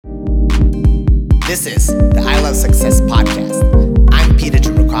This is the I Love Success podcast. I'm Peter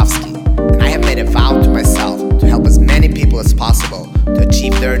Jurukowski, and I have made a vow to myself to help as many people as possible to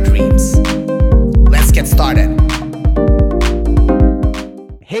achieve their dreams. Let's get started.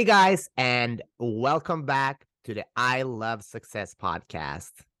 Hey guys, and welcome back to the I Love Success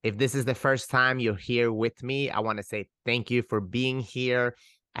podcast. If this is the first time you're here with me, I want to say thank you for being here.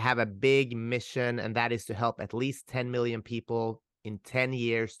 I have a big mission, and that is to help at least 10 million people in 10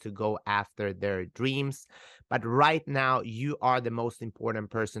 years to go after their dreams. But right now, you are the most important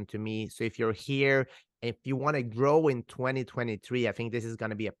person to me. So if you're here, if you want to grow in 2023, I think this is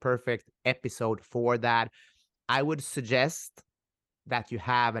going to be a perfect episode for that. I would suggest that you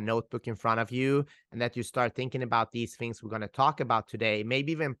have a notebook in front of you and that you start thinking about these things we're going to talk about today.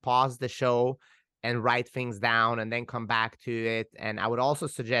 Maybe even pause the show and write things down and then come back to it. And I would also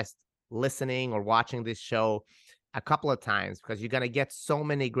suggest listening or watching this show a couple of times because you're going to get so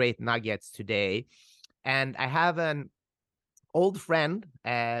many great nuggets today. And I have an old friend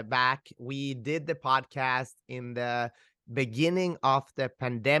back. We did the podcast in the beginning of the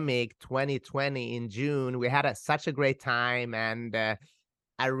pandemic 2020 in June. We had such a great time, and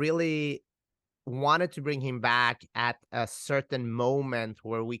I really wanted to bring him back at a certain moment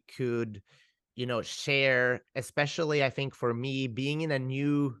where we could share, especially I think for me being in a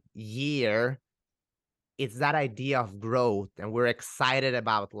new year. It's that idea of growth, and we're excited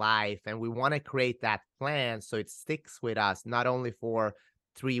about life, and we want to create that plan so it sticks with us not only for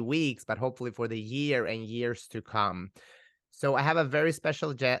 3 weeks but hopefully for the year and years to come. So I have a very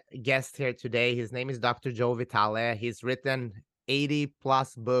special guest here today. His name is Dr. Joe Vitale. He's written 80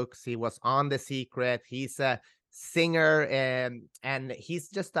 plus books. He was on The Secret. He's a singer, and he's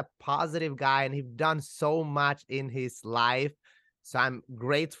just a positive guy, and he's done so much in his life. So I'm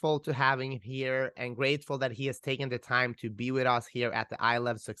grateful to having him here and grateful that he has taken the time to be with us here at the I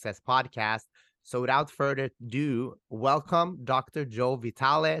Love Success podcast. So without further ado, welcome Dr. Joe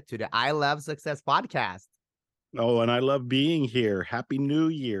Vitale to the I Love Success podcast. Oh, and I love being here. Happy New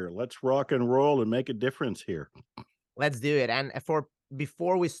Year. Let's rock and roll and make a difference here. Let's do it. And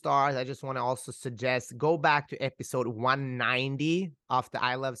before we start, I just want to also suggest go back to episode 190 of the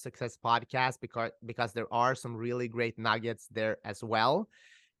I Love Success podcast because there are some really great nuggets there as well.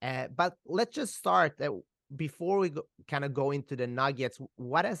 But let's just start. Before we kind of go into the nuggets,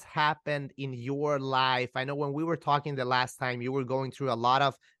 what has happened in your life? I know when we were talking the last time, you were going through a lot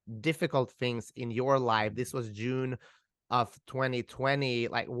of difficult things in your life. This was June of 2020.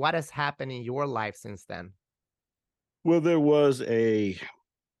 Like, what has happened in your life since then? Well, there was a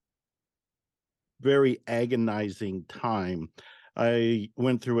very agonizing time. I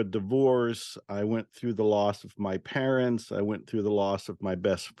went through a divorce. I went through the loss of my parents. I went through the loss of my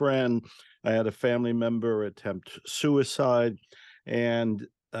best friend. I had a family member attempt suicide, and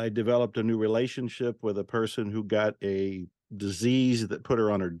I developed a new relationship with a person who got a disease that put her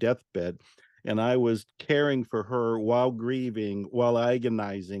on her deathbed. And I was caring for her while grieving, while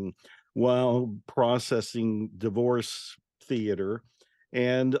agonizing, while processing divorce theater,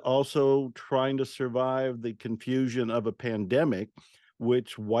 and also trying to survive the confusion of a pandemic,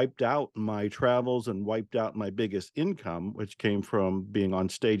 which wiped out my travels and wiped out my biggest income, which came from being on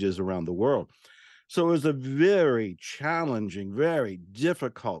stages around the world. So it was a very challenging, very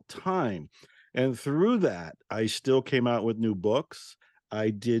difficult time. And through that, I still came out with new books.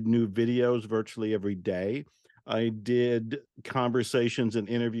 I did new videos virtually every day. I did conversations and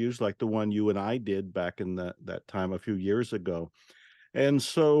interviews like the one you and I did back in that time a few years ago. And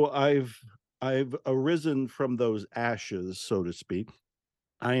so I've arisen from those ashes, so to speak.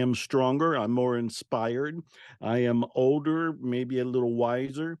 I am stronger. I'm more inspired. I am older, maybe a little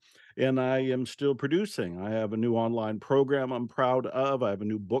wiser, and I am still producing. I have a new online program I'm proud of. I have a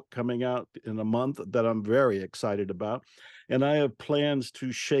new book coming out in a month that I'm very excited about. And I have plans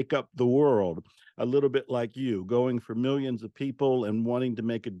to shake up the world a little bit like you, going for millions of people and wanting to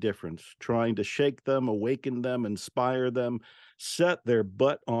make a difference, trying to shake them, awaken them, inspire them, set their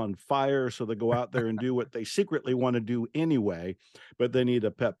butt on fire so they go out there and do what they secretly want to do anyway, but they need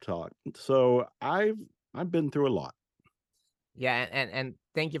a pep talk. So I've been through a lot. Yeah, and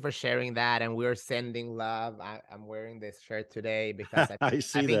thank you for sharing that. And we're sending love. I'm wearing this shirt today because I I think I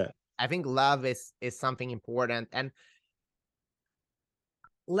see think that. I think love is something important. And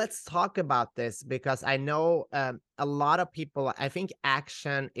let's talk about this because I know a lot of people, I think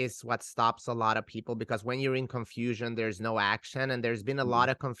action is what stops a lot of people because when you're in confusion, there's no action. And there's been a Mhm, lot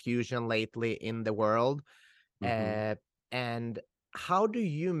of confusion lately in the world. mhm. Uh, and how do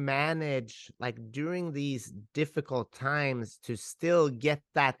you manage, like during these difficult times, to still get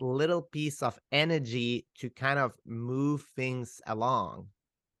that little piece of energy to kind of move things along?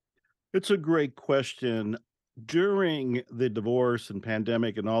 It's a great question. During the divorce and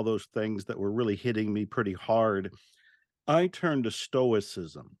pandemic and all those things that were really hitting me pretty hard, I turned to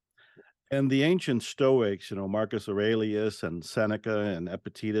Stoicism. And the ancient Stoics, Marcus Aurelius and Seneca and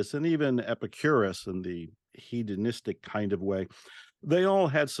Epictetus and even Epicurus in the hedonistic kind of way, they all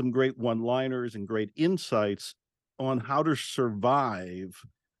had some great one-liners and great insights on how to survive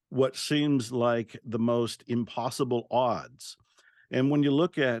what seems like the most impossible odds. And when you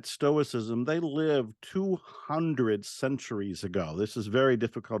look at Stoicism, they lived 200 centuries ago. This is very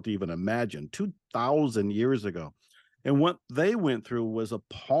difficult to even imagine, 2,000 years ago. And what they went through was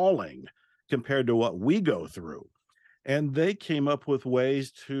appalling compared to what we go through. And they came up with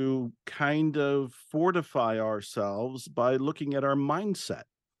ways to kind of fortify ourselves by looking at our mindset.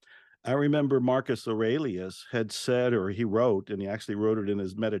 I remember Marcus Aurelius had said, or he wrote, and he actually wrote it in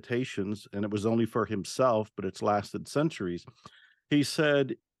his meditations, and it was only for himself, but it's lasted centuries. He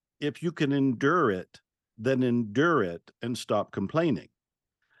said, if you can endure it, then endure it and stop complaining.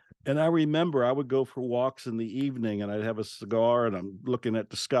 And I remember I would go for walks in the evening and I'd have a cigar and I'm looking at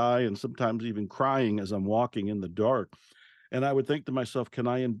the sky and sometimes even crying as I'm walking in the dark. And I would think to myself, can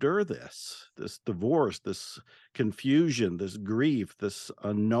I endure this divorce, this confusion, this grief, this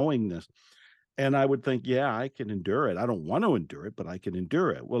unknowingness? And I would think, yeah, I can endure it. I don't want to endure it, but I can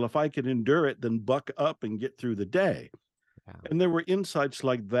endure it. Well, if I can endure it, then buck up and get through the day. Yeah. And there were insights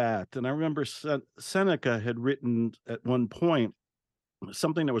like that. And I remember Seneca had written at one point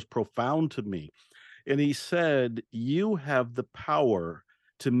something that was profound to me. And he said, you have the power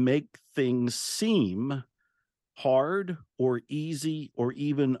to make things seem hard or easy or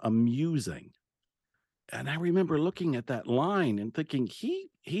even amusing. And I remember looking at that line and thinking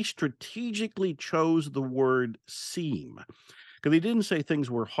he strategically chose the word seem, because he didn't say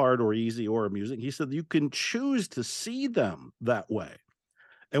things were hard or easy or amusing. He said you can choose to see them that way.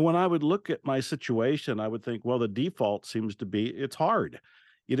 And when I would look at my situation, I would think, well, the default seems to be it's hard.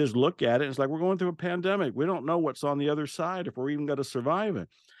 You just look at it, it's like we're going through a pandemic. We don't know what's on the other side, if we're even going to survive it.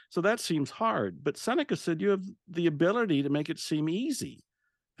 So that seems hard. But Seneca said you have the ability to make it seem easy.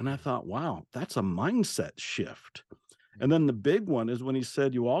 And I thought, wow, that's a mindset shift. And then the big one is when he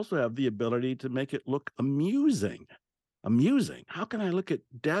said you also have the ability to make it look amusing. Amusing. How can I look at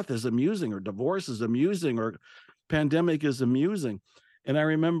death as amusing or divorce as amusing or pandemic as amusing? And I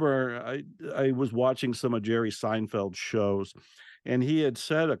remember I was watching some of Jerry Seinfeld's shows, and he had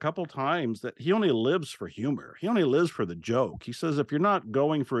said a couple times that he only lives for humor. He only lives for the joke. He says, if you're not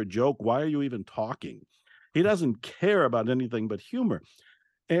going for a joke, why are you even talking? He doesn't care about anything but humor.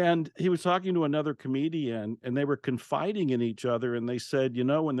 And he was talking to another comedian, and they were confiding in each other. And they said,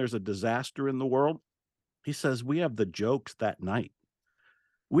 when there's a disaster in the world, he says, we have the jokes that night.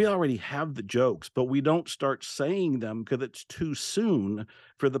 We already have the jokes, but we don't start saying them because it's too soon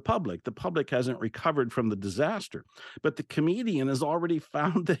for the public. The public hasn't recovered from the disaster, but the comedian has already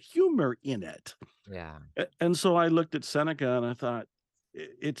found the humor in it. Yeah. And so I looked at Seneca and I thought,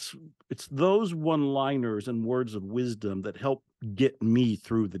 it's those one-liners and words of wisdom that help get me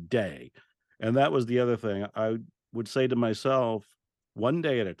through the day. And that was the other thing. I would say to myself, one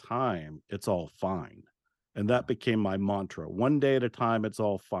day at a time, it's all fine. And that became my mantra. One day at a time, it's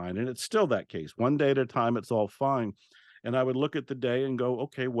all fine. And it's still that case. One day at a time, it's all fine. And I would look at the day and go,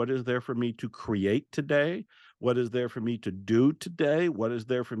 okay, what is there for me to create today? What is there for me to do today? What is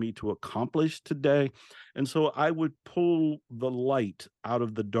there for me to accomplish today? And so I would pull the light out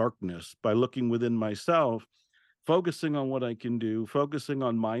of the darkness by looking within myself, focusing on what I can do, focusing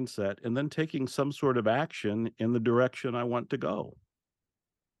on mindset, and then taking some sort of action in the direction I want to go.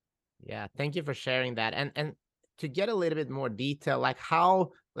 Yeah, thank you for sharing that. And to get a little bit more detail, like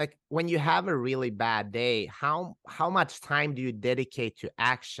how, like when you have a really bad day, how much time do you dedicate to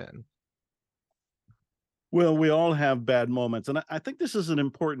action? Well, we all have bad moments. And I think this is an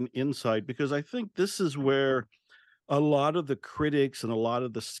important insight because I think this is where a lot of the critics and a lot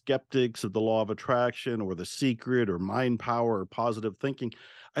of the skeptics of the law of attraction or the secret or mind power or positive thinking,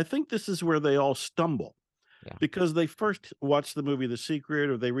 I think this is where they all stumble Yeah. because they first watch the movie The Secret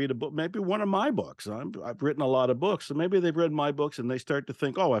or they read a book, maybe one of my books. I've written a lot of books. So maybe they've read my books and they start to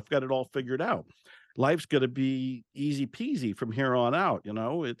think, oh, I've got it all figured out. Life's going to be easy peasy from here on out.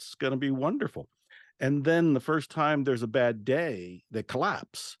 It's going to be wonderful. And then the first time there's a bad day, they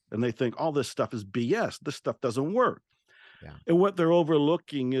collapse and they think, all this stuff is BS. This stuff doesn't work. Yeah. And what they're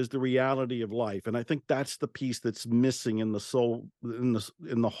overlooking is the reality of life. And I think that's the piece that's missing in the soul, in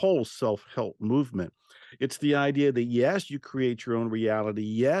the whole self-help movement. It's the idea that yes, you create your own reality.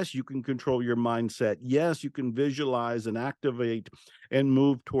 Yes, you can control your mindset. Yes, you can visualize and activate and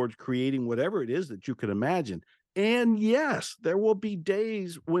move towards creating whatever it is that you can imagine. And yes, there will be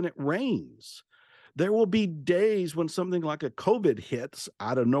days when it rains. There will be days when something like a COVID hits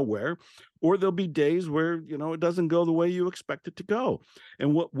out of nowhere, or there'll be days where, it doesn't go the way you expect it to go.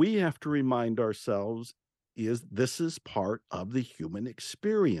 And what we have to remind ourselves is this is part of the human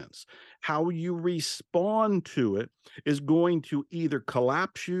experience. How you respond to it is going to either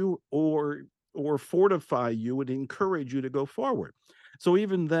collapse you or fortify you and encourage you to go forward. So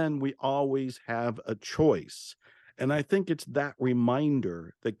even then, we always have a choice. And I think it's that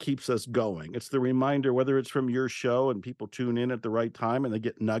reminder that keeps us going. It's the reminder, whether it's from your show and people tune in at the right time and they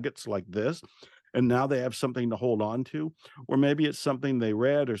get nuggets like this, and now they have something to hold on to, or maybe it's something they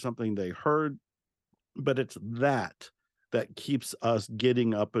read or something they heard, but it's that keeps us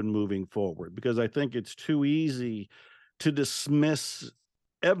getting up and moving forward, because I think it's too easy to dismiss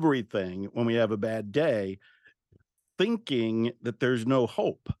everything when we have a bad day, thinking that there's no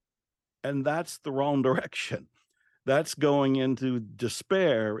hope. And that's the wrong direction. That's going into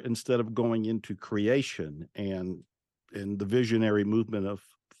despair instead of going into creation and the visionary movement of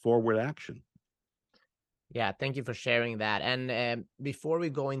forward action. Yeah, thank you for sharing that. And before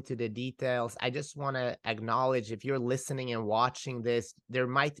we go into the details, I just want to acknowledge, if you're listening and watching this,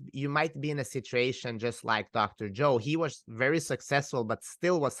 you might be in a situation just like Dr. Joe. He was very successful, but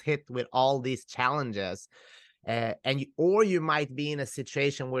still was hit with all these challenges. Or you might be in a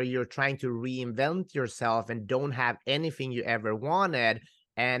situation where you're trying to reinvent yourself and don't have anything you ever wanted.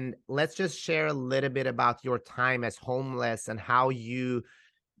 And let's just share a little bit about your time as homeless and how you,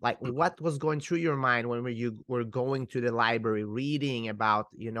 like, what was going through your mind when you were going to the library reading about,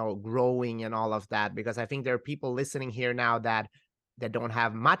 growing and all of that. Because I think there are people listening here now that don't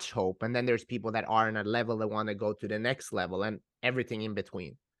have much hope, and then there's people that are in a level that want to go to the next level, and everything in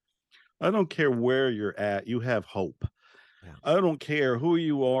between. I don't care where you're at, you have hope. Yeah. I don't care who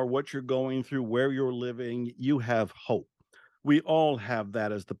you are, what you're going through, where you're living, you have hope. We all have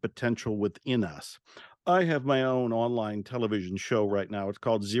that as the potential within us. I have my own online television show right now. It's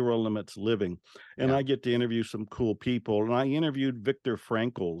called Zero Limits Living, and Yeah. I get to interview some cool people. And I interviewed Viktor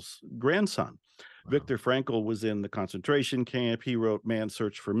Frankl's grandson. Wow. Viktor Frankl was in the concentration camp. He wrote Man's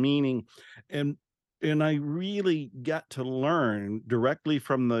Search for Meaning, and I really got to learn directly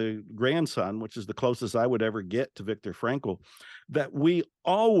from the grandson, which is the closest I would ever get to Viktor Frankl, that we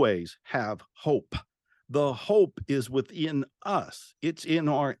always have hope. The hope is within us. It's in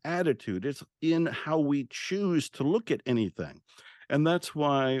our attitude. It's in how we choose to look at anything. And that's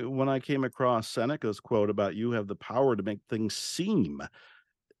why when I came across Seneca's quote about you have the power to make things seem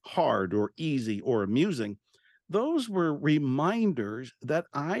hard or easy or amusing, those were reminders that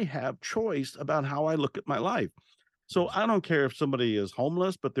I have choice about how I look at my life. So Yes. I don't care if somebody is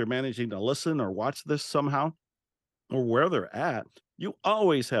homeless, but they're managing to listen or watch this somehow, or where they're at, you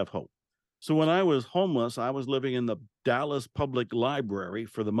always have hope. So when I was homeless, I was living in the Dallas Public Library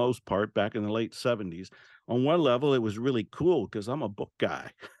for the most part back in the late 70s. On one level, it was really cool because I'm a book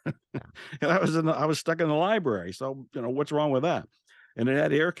guy. Yeah. And I was stuck in the library. So, what's wrong with that? And it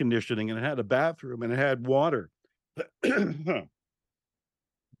had air conditioning and it had a bathroom and it had water.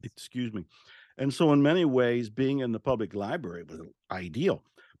 Excuse me. And so in many ways, being in the public library was ideal.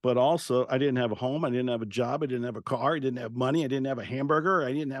 But also, I didn't have a home, I didn't have a job, I didn't have a car, I didn't have money, I didn't have a hamburger,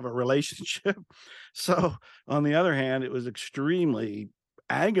 I didn't have a relationship. So, on the other hand, it was extremely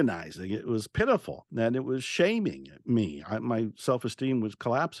agonizing. It was pitiful, and it was shaming me. My self-esteem was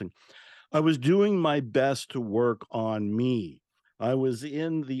collapsing. I was doing my best to work on me. I was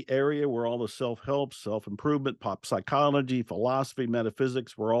in the area where all the self-help, self-improvement, pop psychology, philosophy,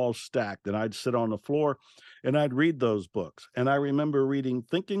 metaphysics were all stacked. And I'd sit on the floor and I'd read those books. And I remember reading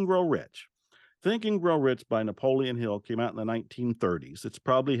Think and Grow Rich. Think and Grow Rich by Napoleon Hill came out in the 1930s. It's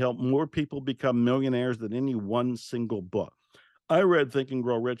probably helped more people become millionaires than any one single book. I read Think and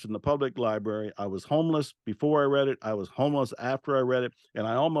Grow Rich in the public library. I was homeless before I read it. I was homeless after I read it. And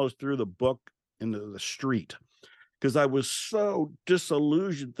I almost threw the book into the street because I was so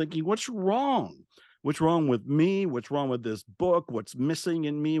disillusioned, thinking, what's wrong? What's wrong with me? What's wrong with this book? What's missing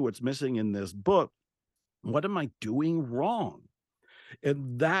in me? What's missing in this book? What am I doing wrong?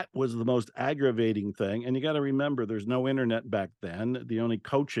 And that was the most aggravating thing. And you got to remember, there's no internet back then. The only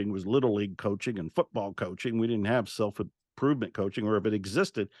coaching was little league coaching and football coaching. We didn't have self improvement coaching, or if it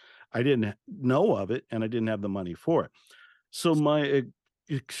existed, I didn't know of it and I didn't have the money for it. So my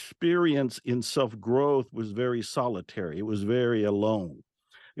experience in self growth was very solitary. It was very alone.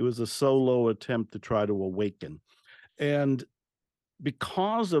 It was a solo attempt to try to awaken. And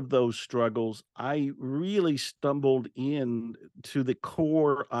because of those struggles, I really stumbled in to the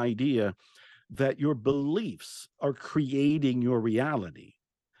core idea that your beliefs are creating your reality.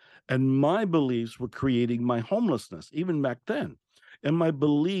 And my beliefs were creating my homelessness, even back then. And my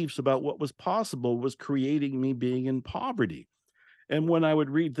beliefs about what was possible was creating me being in poverty. And when I would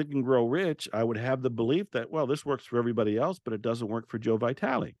read Think and Grow Rich, I would have the belief that, well, this works for everybody else, but it doesn't work for Joe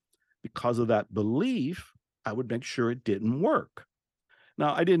Vitale. Because of that belief, I would make sure it didn't work.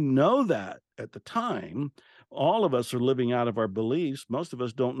 Now, I didn't know that at the time. All of us are living out of our beliefs. Most of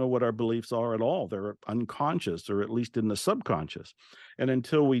us don't know what our beliefs are at all. They're unconscious, or at least in the subconscious. And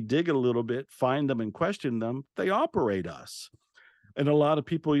until we dig a little bit, find them and question them, they operate us. And a lot of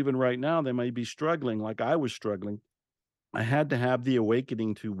people, even right now, they may be struggling like I was struggling. I had to have the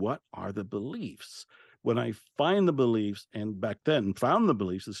awakening to what are the beliefs. When I find the beliefs, and back then found the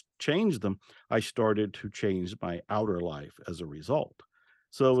beliefs, has changed them, I started to change my outer life as a result.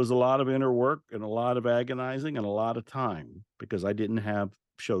 So it was a lot of inner work and a lot of agonizing and a lot of time because I didn't have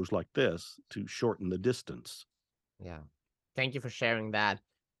shows like this to shorten the distance. Yeah. Thank you for sharing that.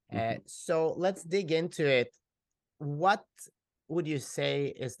 Mhm. So let's dig into it. What would you say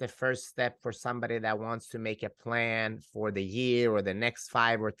is the first step for somebody that wants to make a plan for the year or the next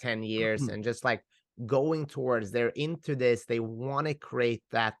 5 or 10 years and just like going towards, they're into this, they want to create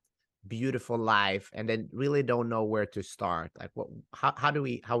that beautiful life and then really don't know where to start? Like what, how do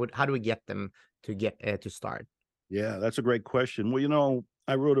we get them to get to start? Yeah, that's a great question. Well,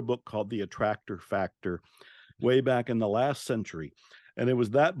 I wrote a book called The Attractor Factor Mhm. way back in the last century. And it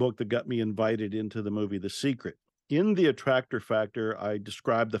was that book that got me invited into the movie The Secret. In The Attractor Factor, I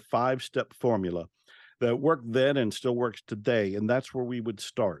described the 5-step formula that worked then and still works today. And that's where we would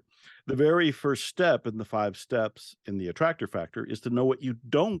start. The very first step in the 5 steps in The Attractor Factor is to know what you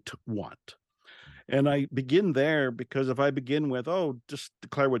don't want. And I begin there because if I begin with, oh, just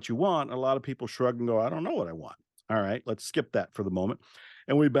declare what you want, a lot of people shrug and go, I don't know what I want. All right, let's skip that for the moment.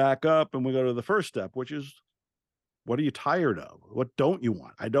 And we back up and we go to the first step, which is, what are you tired of? What don't you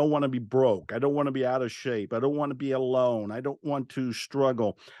want? I don't want to be broke. I don't want to be out of shape. I don't want to be alone. I don't want to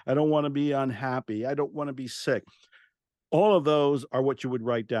struggle. I don't want to be unhappy. I don't want to be sick. All of those are what you would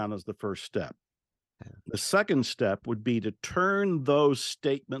write down as the first step. The second step would be to turn those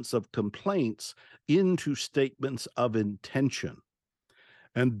statements of complaints into statements of intention.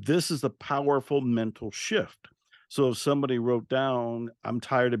 And this is a powerful mental shift. So if somebody wrote down, I'm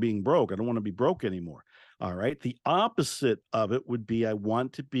tired of being broke, I don't want to be broke anymore. All right. The opposite of it would be, I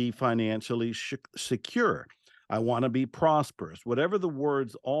want to be financially secure. I want to be prosperous. Whatever the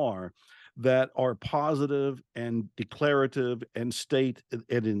words are that are positive and declarative and state an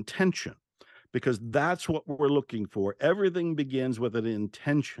intention, because that's what we're looking for. Everything begins with an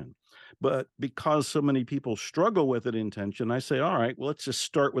intention. But because so many people struggle with an intention, I say, all right, well, let's just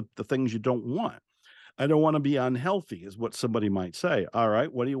start with the things you don't want. I don't want to be unhealthy, is what somebody might say. All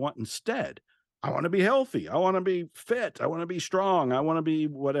right, what do you want instead? I want to be healthy. I want to be fit. I want to be strong. I want to be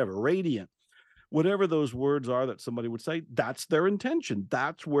whatever, radiant. Whatever those words are that somebody would say, that's their intention.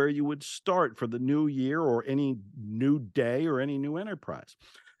 That's where you would start for the new year or any new day or any new enterprise.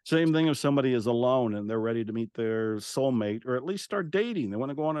 Same thing if somebody is alone and they're ready to meet their soulmate or at least start dating. They want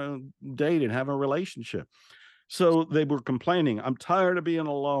to go on a date and have a relationship. So they were complaining, I'm tired of being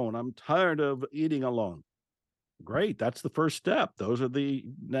alone. I'm tired of eating alone. Great. That's the first step. Those are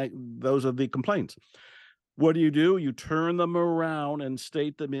the complaints. What do? You turn them around and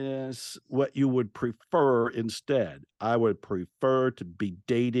state them as what you would prefer instead. I would prefer to be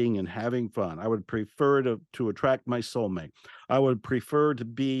dating and having fun. I would prefer to attract my soulmate. I would prefer to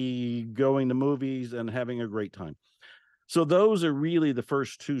be going to movies and having a great time. So those are really the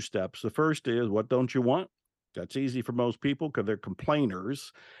first 2 steps. The first is, what don't you want? That's easy for most people because they're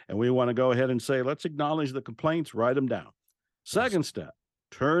complainers, and we want to go ahead and say, let's acknowledge the complaints, write them down. Yes. Second step,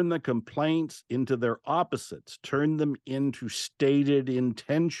 turn the complaints into their opposites, turn them into stated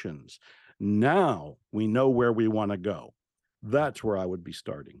intentions. Now we know where we want to go. That's where I would be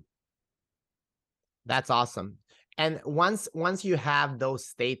starting. That's awesome. And once you have those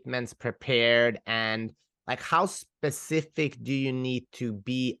statements prepared, and like how specific do you need to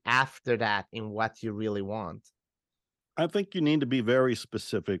be after that in what you really want? I think you need to be very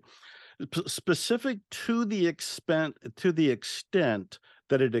specific, specific to the extent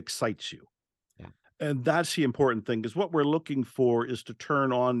that it excites you. Yeah. And that's the important thing, is what we're looking for is to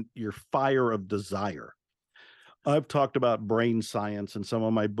turn on your fire of desire. I've talked about brain science in some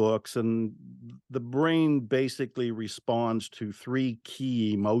of my books, and the brain basically responds to 3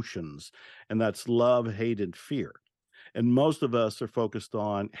 key emotions, and that's love, hate, and fear. And most of us are focused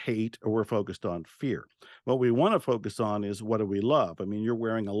on hate or we're focused on fear. What we want to focus on is, what do we love? I mean, you're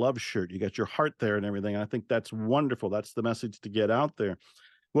wearing a love shirt, you got your heart there and everything. I think that's wonderful. That's the message to get out there.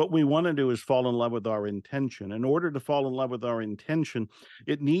 What we want to do is fall in love with our intention. In order to fall in love with our intention,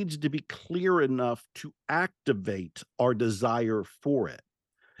 it needs to be clear enough to activate our desire for it.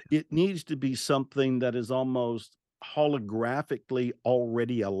 It needs to be something that is almost holographically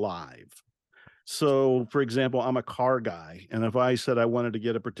already alive. So, for example, I'm a car guy, and if I said I wanted to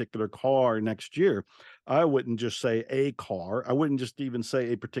get a particular car next year, I wouldn't just say a car. I wouldn't just even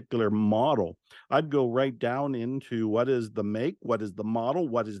say a particular model. I'd go right down into what is the make, what is the model,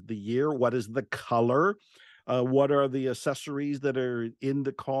 what is the year, what is the color, what are the accessories that are in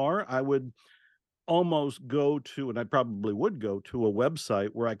the car. I would almost go to, and I probably would go to a website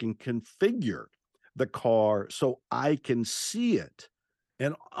where I can configure the car so I can see it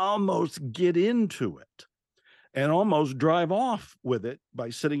and almost get into it and almost drive off with it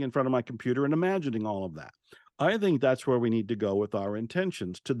by sitting in front of my computer and imagining all of that. I think that's where we need to go with our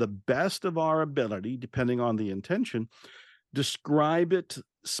intentions to the best of our ability, depending on the intention, describe it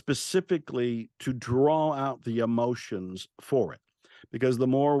specifically to draw out the emotions for it. Because the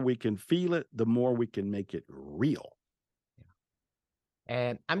more we can feel it, the more we can make it real.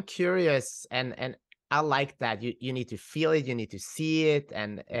 And I'm curious, and I like that you need to feel it, you need to see it,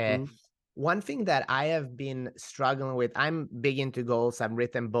 and Mhm. one thing that I have been struggling with, I'm big into goals. I've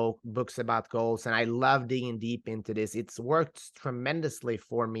written books about goals, and I love digging deep into this. It's worked tremendously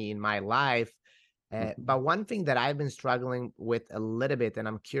for me in my life. Mhm. But one thing that I've been struggling with a little bit, and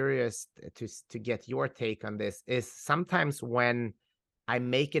I'm curious to get your take on this, is sometimes when I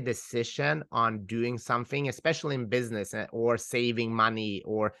make a decision on doing something, especially in business or saving money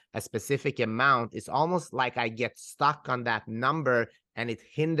or a specific amount, it's almost like I get stuck on that number and it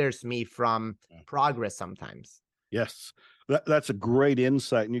hinders me from Yeah. progress sometimes. Yes. That's a great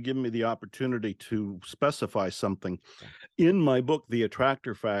insight, and you give me the opportunity to specify something. Yeah. In my book, The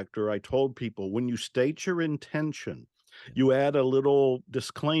Attractor Factor, I told people when you state your intention, Yeah. you add a little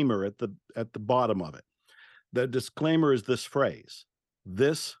disclaimer at the bottom of it. The disclaimer is this phrase,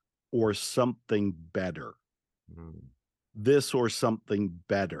 this or something better. Mm. This or something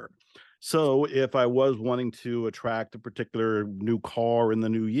better. So if I was wanting to attract a particular new car in the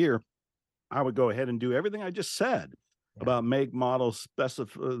new year, I would go ahead and do everything I just said Yeah. about make, model,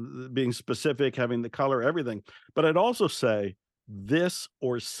 being specific, having the color, everything. But I'd also say this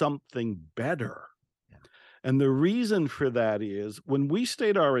or something better. Yeah. And the reason for that is when we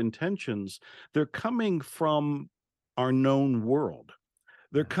state our intentions, they're coming from our known world.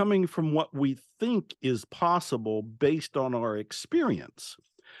 They're Yeah. coming from what we think is possible based on our experience.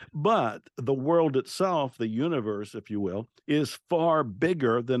 But the world itself, the universe, if you will, is far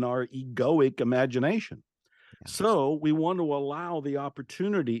bigger than our egoic imagination. Yeah. So we want to allow the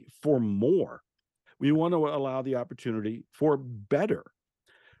opportunity for more. We want to allow the opportunity for better.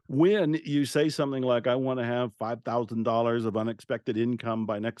 When you say something like, I want to have $5,000 of unexpected income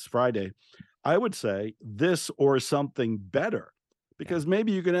by next Friday, I would say this or something better, Yeah. because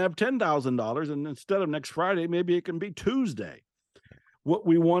maybe you can have $10,000 and instead of next Friday, maybe it can be Tuesday. What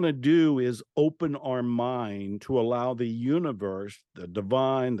we want to do is open our mind to allow the universe, the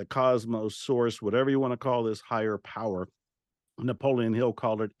divine, the cosmos, source, whatever you want to call this higher power. Napoleon Hill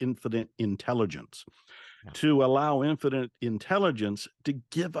called it infinite intelligence, Yeah. to allow infinite intelligence to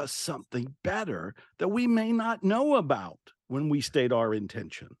give us something better that we may not know about when we state our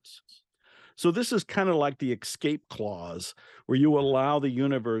intentions. So this is kind of like the escape clause where you allow the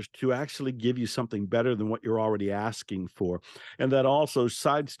universe to actually give you something better than what you're already asking for. And that also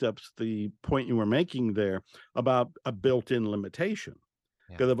sidesteps the point you were making there about a built-in limitation.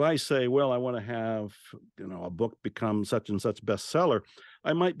 Yeah. Because if I say, well, I want to have, a book become such and such bestseller,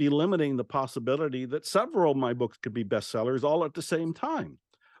 I might be limiting the possibility that several of my books could be bestsellers all at the same time.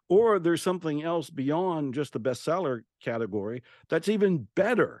 Or there's something else beyond just the bestseller category that's even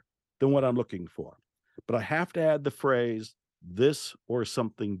better than what I'm looking for. But I have to add the phrase, this or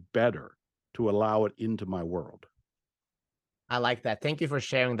something better, to allow it into my world. I like that. Thank you for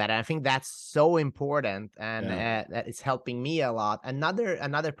sharing that. I think that's so important, and Yeah. that it's helping me a lot.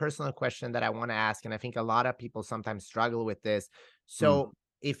 Another personal question that I want to ask, and I think a lot of people sometimes struggle with this. Mm. So,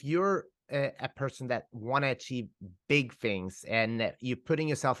 if you're a person that want to achieve big things, and you're putting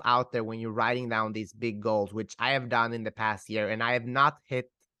yourself out there when you're writing down these big goals, which I have done in the past year, and I have not hit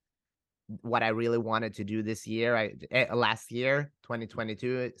what I really wanted to do this year. Last year,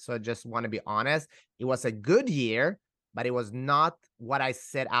 2022. So, I just want to be honest. It was a good year, but it was not what I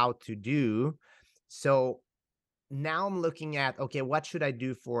set out to do. So now I'm looking at, okay, what should I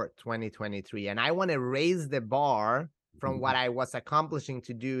do for 2023? And I want to raise the bar from Mhm. what I was accomplishing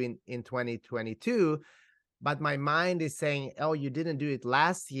to do in 2022. But my mind is saying, oh, you didn't do it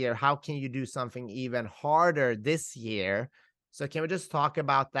last year. How can you do something even harder this year? So can we just talk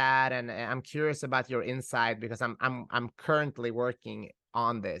about that? And I'm curious about your insight because I'm currently working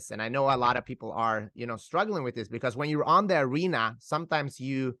on this, and I know a lot of people are, struggling with this because when you're on the arena, sometimes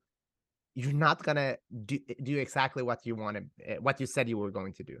you're not gonna do exactly what you want to, what you said you were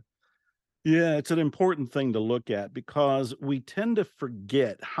going to do. Yeah, it's an important thing to look at because we tend to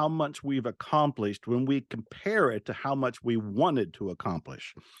forget how much we've accomplished when we compare it to how much we wanted to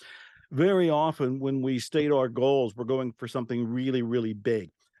accomplish. Very often, when we state our goals, we're going for something really, really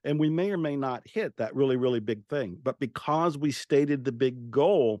big. And we may or may not hit that really, really big thing. But because we stated the big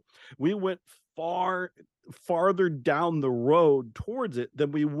goal, we went farther down the road towards it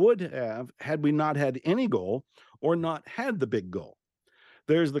than we would have had we not had any goal or not had the big goal.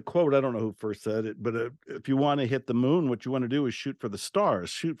 There's the quote, I don't know who first said it, but if you want to hit the moon, what you want to do is shoot for the stars.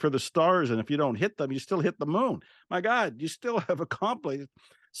 Shoot for the stars, and if you don't hit them, you still hit the moon. My God, you still have accomplished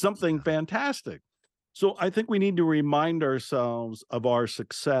something fantastic. So I think we need to remind ourselves of our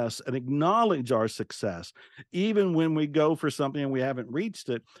success and acknowledge our success, even when we go for something and we haven't reached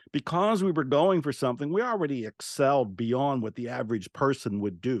it, because we were going for something, we already excelled beyond what the average person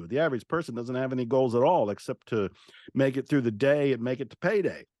would do. The average person doesn't have any goals at all except to make it through the day and make it to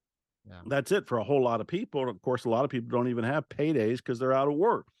payday. Yeah. That's it for a whole lot of people. And of course, a lot of people don't even have paydays because they're out of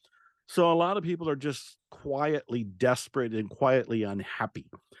work. So a lot of people are just quietly desperate and quietly unhappy.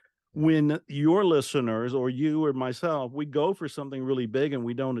 When your listeners or you or myself, we go for something really big and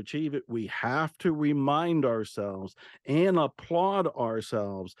we don't achieve it, we have to remind ourselves and applaud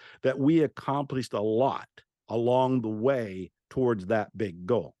ourselves that we accomplished a lot along the way towards that big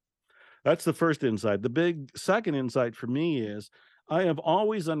goal. That's the first insight. The big second insight for me is I have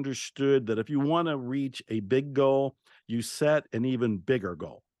always understood that if you want to reach a big goal, you set an even bigger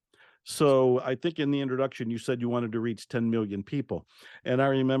goal. So I think in the introduction, you said you wanted to reach 10 million people. And I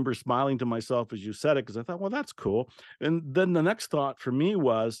remember smiling to myself as you said it, because I thought, well, that's cool. And then the next thought for me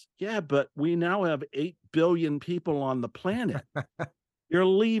was, yeah, but we now have 8 billion people on the planet. You're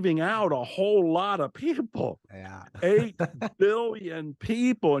leaving out a whole lot of people. Yeah. 8 billion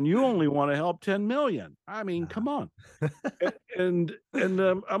people, and you only want to help 10 million. I mean, come on. And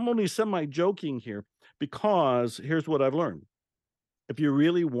I'm only semi joking here because here's what I've learned. If you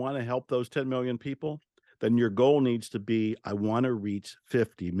really want to help those 10 million people, then your goal needs to be, I want to reach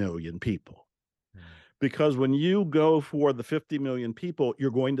 50 million people. Because when you go for the 50 million people,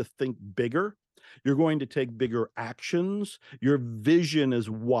 you're going to think bigger. You're going to take bigger actions. Your vision is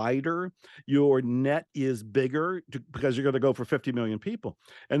wider. Your net is bigger because you're going to go for 50 million people.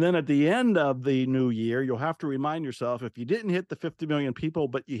 And then at the end of the new year, you'll have to remind yourself if you didn't hit the 50 million people,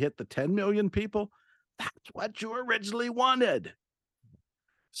 but you hit the 10 million people, that's what you originally wanted.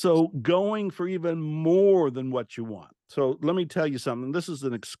 So going for even more than what you want. So let me tell you something. This is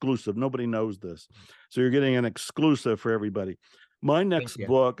an exclusive. Nobody knows this. So you're getting an exclusive for everybody. My Thank next you.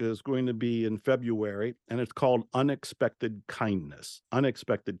 book is going to be in February, and it's called Unexpected Kindness.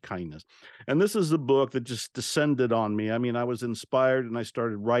 Unexpected Kindness. And this is a book that just descended on me. I mean, I was inspired and I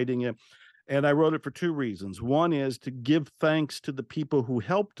started writing it. And I wrote it for two reasons. One is to give thanks to the people who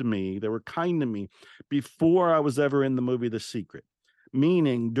helped me, they were kind to me before I was ever in the movie The Secret.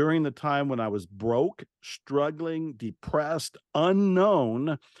 Meaning during the time when I was broke, struggling, depressed,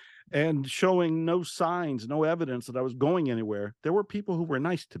 unknown, and showing no signs, no evidence that I was going anywhere, there were people who were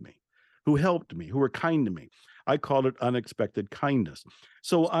nice to me, who helped me, who were kind to me. I called it unexpected kindness.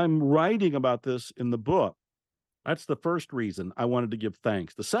 So I'm writing about this in the book. That's the first reason I wanted to give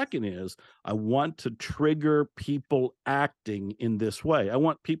thanks. The second is I want to trigger people acting in this way. I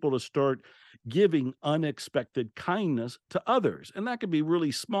want people to start giving unexpected kindness to others. And that could be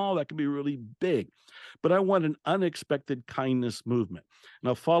really small, that could be really big. But I want an unexpected kindness movement.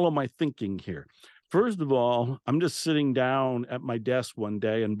 Now, follow my thinking here. First of all, I'm just sitting down at my desk one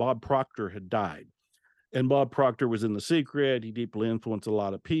day and Bob Proctor had died. And Bob Proctor was in The Secret. He deeply influenced a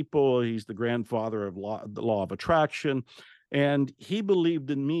lot of people. He's the grandfather of the law of attraction. And he believed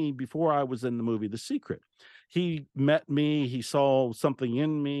in me before I was in the movie The Secret. He met me. He saw something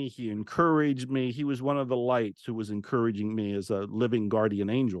in me. He encouraged me. He was one of the lights who was encouraging me as a living guardian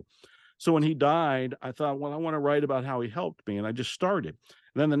angel. So when he died, I thought, well, I want to write about how he helped me. And I just started.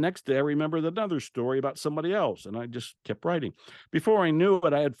 And then the next day, I remembered another story about somebody else. And I just kept writing. Before I knew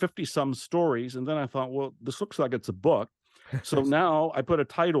it, I had 50 some stories. And then I thought, well, this looks like it's a book. So now I put a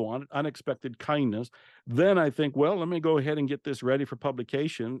title on it, Unexpected Kindness. Then I think, well, let me go ahead and get this ready for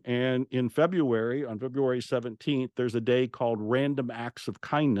publication. And in February, on February 17th, there's a day called Random Acts of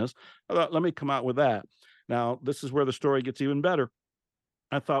Kindness. I thought, let me come out with that. Now, this is where the story gets even better.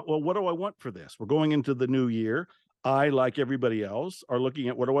 I thought, well, what do I want for this? We're going into the new year. I, like everybody else, are looking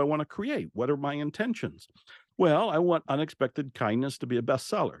at what do I want to create? What are my intentions? Well, I want Unexpected Kindness to be a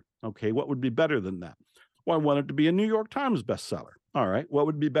bestseller. Okay, what would be better than that? Well, I want it to be a New York Times bestseller. All right, what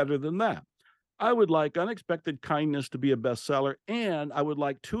would be better than that? I would like Unexpected Kindness to be a bestseller, and I would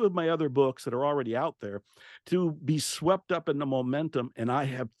like two of my other books that are already out there to be swept up in the momentum. And I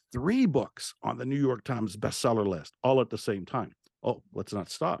have three books on the New York Times bestseller list all at the same time. Oh, let's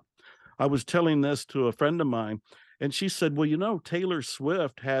not stop. I was telling this to a friend of mine, and she said, well, Taylor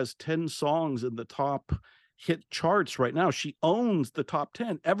Swift has 10 songs in the top hit charts right now. She owns the top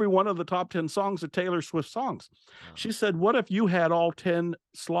 10. Every one of the top 10 songs are Taylor Swift songs. Wow. She said, what if you had all 10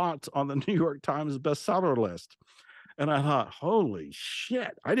 slots on the New York Times bestseller list? And I thought, holy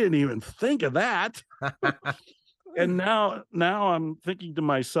shit, I didn't even think of that. And now I'm thinking to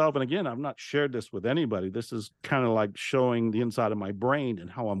myself, and again, I've not shared this with anybody. This is kind of like showing the inside of my brain and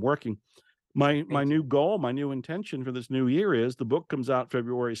how I'm working. My Thank you. new goal, my new intention for this new year is the book comes out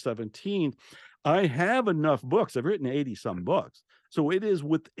February 17th. I have enough books. I've written 80 some books. So it is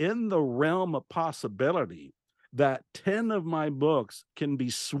within the realm of possibility that 10 of my books can be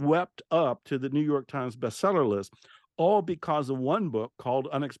swept up to the New York Times bestseller list, all because of one book called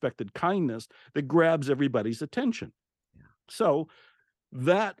Unexpected Kindness that grabs everybody's attention. Yeah. So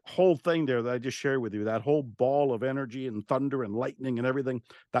that whole thing there that I just shared with you, that whole ball of energy and thunder and lightning and everything,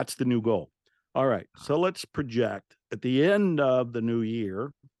 that's the new goal. All right. So let's project at the end of the new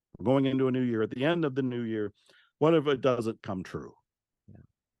year, we're going into a new year. At the end of the new year, what if it doesn't come true? Yeah.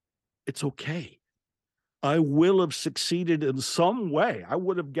 It's okay. I will have succeeded in some way. I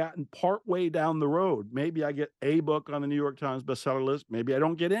would have gotten part way down the road. Maybe I get a book on the New York Times bestseller list. Maybe I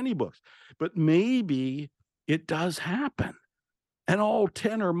don't get any books, but maybe it does happen. And all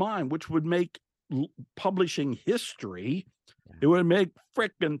 10 are mine, which would make publishing history. Yeah. It would make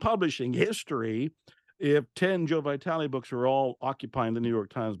frickin' publishing history if 10 Joe Vitale books are all occupying the New York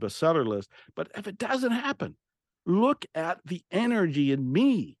Times bestseller list. But if it doesn't happen, look at the energy in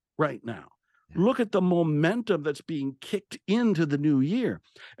me right now. Yeah. Look at the momentum that's being kicked into the new year.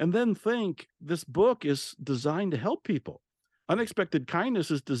 And then think this book is designed to help people. Unexpected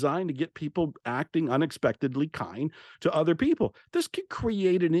Kindness is designed to get people acting unexpectedly kind to other people. This could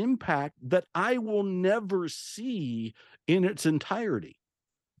create an impact that I will never see in its entirety.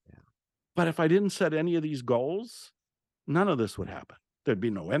 Yeah. But if I didn't set any of these goals, none of this would happen. There'd be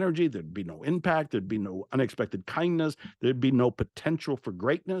no energy, there'd be no impact, there'd be no unexpected kindness, there'd be no potential for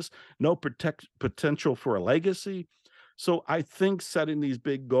greatness, no potential for a legacy. So I think setting these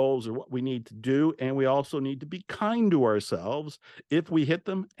big goals are what we need to do, and we also need to be kind to ourselves if we hit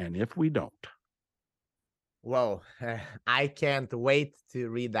them and if we don't. Whoa, I can't wait to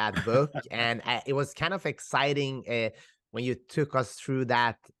read that book. And it was kind of exciting when you took us through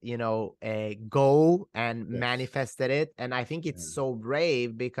that, goal and Yes. manifested it. And I think Yeah. it's so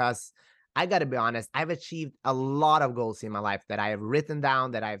brave because I got to be honest, I've achieved a lot of goals in my life that I have written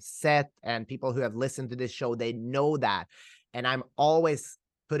down, that I've set. And people who have listened to this show, they know that. And I'm always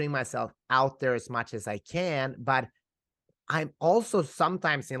putting myself out there as much as I can. But I'm also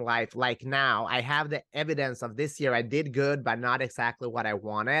sometimes in life, like now, I have the evidence of this year I did good, but not exactly what I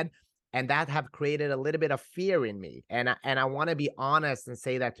wanted. And that have created a little bit of fear in me. And I want to be honest and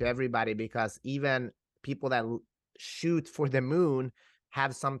say that to everybody, because even people that shoot for the moon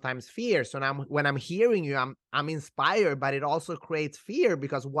have sometimes fear. So now when I'm hearing you, I'm inspired, but it also creates fear,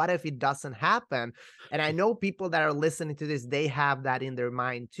 because what if it doesn't happen? And I know people that are listening to this, they have that in their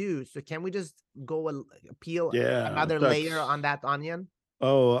mind too. So can we just peel Yeah, another layer that's on that onion?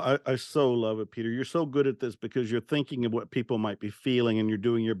 oh, I so love it, Peter. You're so good at this because you're thinking of what people might be feeling and you're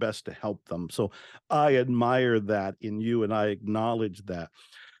doing your best to help them. So I admire that in you and I acknowledge that.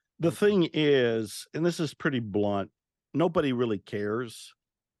 The Thank you. thing is, and this is pretty blunt, nobody really cares.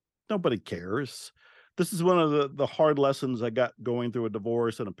 Nobody cares. This is one of the hard lessons I got going through a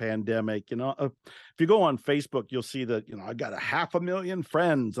divorce and a pandemic. If you go on Facebook, you'll see that, I got 500,000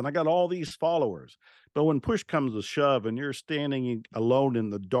 friends and I got all these followers. But when push comes to shove and you're standing alone in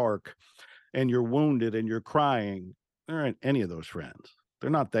the dark and you're wounded and you're crying, there aren't any of those friends. They're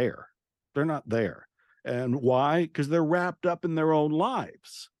not there. They're not there. And why? Because they're wrapped up in their own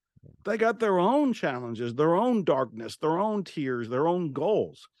lives. They got their own challenges, their own darkness, their own tears, their own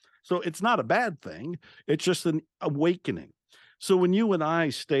goals. So it's not a bad thing. It's just an awakening. So when you and I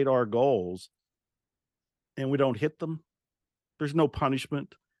state our goals and we don't hit them, there's no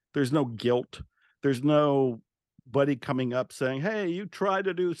punishment. There's no guilt. There's no buddy coming up saying, hey, you tried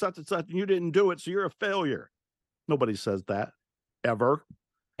to do such and such and you didn't do it, so you're a failure. Nobody says that ever.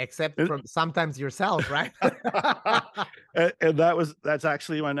 Except from sometimes yourself, right? And that's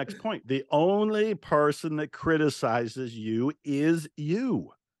actually my next point. The only person that criticizes you is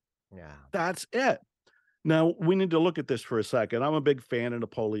you. Yeah. That's it. Now, we need to look at this for a second. I'm a big fan of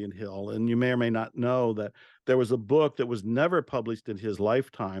Napoleon Hill, and you may or may not know that there was a book that was never published in his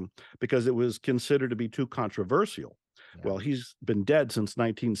lifetime because it was considered to be too controversial. Yeah. Well, he's been dead since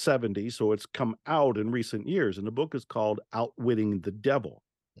 1970, so it's come out in recent years, and the book is called Outwitting the Devil.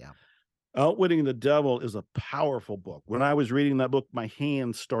 Yeah. Outwitting the Devil is a powerful book. When I was reading that book, my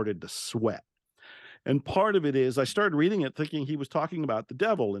hands started to sweat. And part of it is I started reading it thinking he was talking about the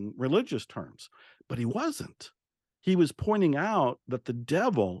devil in religious terms, but he wasn't. He was pointing out that the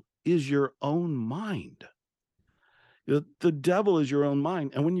devil is your own mind. The devil is your own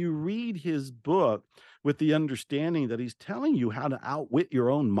mind. And when you read his book with the understanding that he's telling you how to outwit your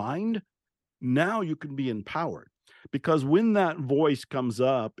own mind, now you can be empowered. Because when that voice comes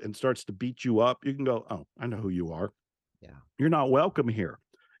up and starts to beat you up, you can go, oh, I know who you are. Yeah. You're not welcome here.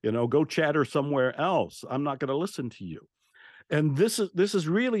 Go chatter somewhere else. I'm not going to listen to you. And this is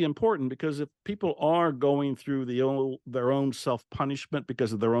really important because if people are going through their own self-punishment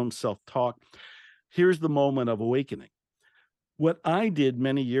because of their own self-talk, here's the moment of awakening. What I did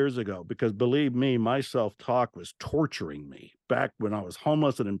many years ago, because believe me, my self-talk was torturing me back when I was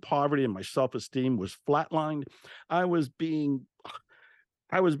homeless and in poverty and my self-esteem was flatlined. I was being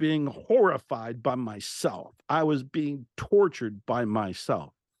horrified by myself. I was being tortured by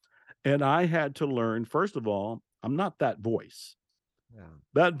myself. And I had to learn, first of all, I'm not that voice. Yeah.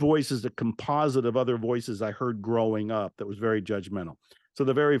 That voice is a composite of other voices I heard growing up that was very judgmental. So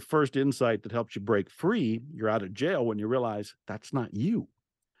the very first insight that helps you break free, you're out of jail when you realize that's not you.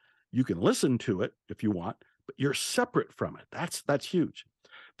 You can listen to it if you want, but you're separate from it. That's huge.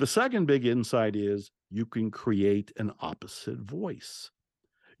 The second big insight is you can create an opposite voice.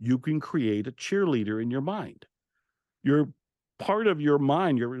 You can create a cheerleader in your mind. You're part of your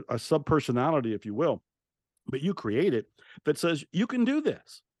mind, you're a subpersonality, if you will, but you create it that says, you can do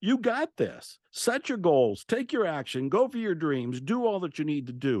this. You got this. Set your goals, take your action, go for your dreams, do all that you need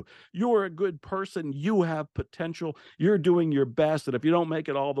to do. You're a good person. You have potential. You're doing your best. And if you don't make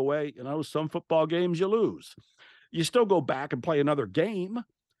it all the way, some football games you lose. You still go back and play another game.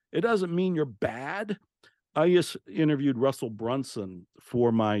 It doesn't mean you're bad. I just interviewed Russell Brunson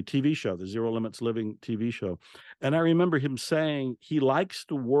for my TV show, the Zero Limits Living TV show. And I remember him saying he likes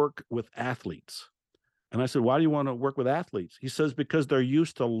to work with athletes. And I said, why do you want to work with athletes? He says, because they're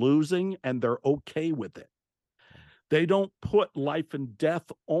used to losing and they're okay with it. They don't put life and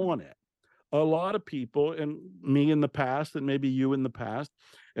death on it. A lot of people, and me in the past, and maybe you in the past,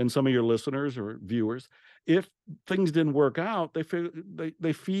 and some of your listeners or viewers, if things didn't work out,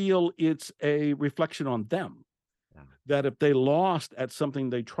 they feel it's a reflection on them. Yeah. That if they lost at something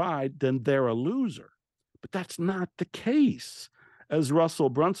they tried, then they're a loser. But that's not the case. As Russell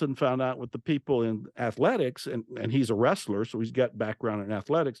Brunson found out with the people in athletics, and he's a wrestler, so he's got background in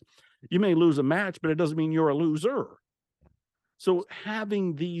athletics, you may lose a match, but it doesn't mean you're a loser. So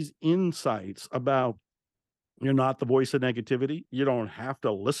having these insights about you're not the voice of negativity, you don't have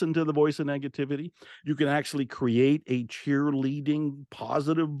to listen to the voice of negativity. You can actually create a cheerleading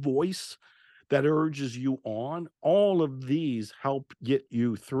positive voice that urges you on. All of these help get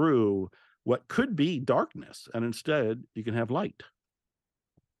you through what could be darkness, and instead you can have light.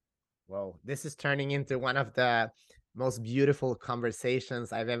 Well, this is turning into one of the most beautiful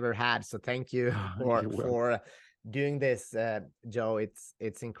conversations I've ever had. So thank you You're welcome. for doing this, Joe.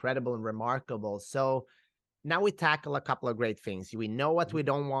 It's incredible and remarkable. So now we tackle a couple of great things. We know what we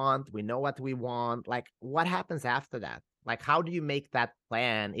don't want. We know what we want. Like, what happens after that? Like, how do you make that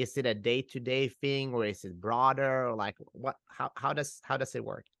plan? Is it a day-to-day thing, or is it broader? Or like, what? How does it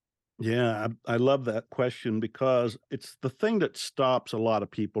work? Yeah, I love that question because it's the thing that stops a lot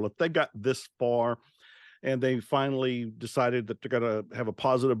of people. If they got this far and they finally decided that they're going to have a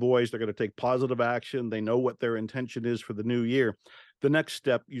positive voice, they're going to take positive action, they know what their intention is for the new year, the next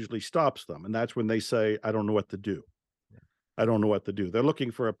step usually stops them. And that's when they say, I don't know what to do. I don't know what to do. They're looking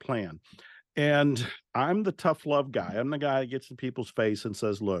for a plan. And I'm the tough love guy. I'm the guy that gets in people's face and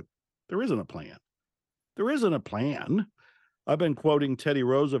says, look, there isn't a plan. There isn't a plan. I've been quoting Teddy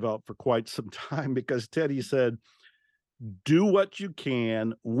Roosevelt for quite some time because Teddy said, do what you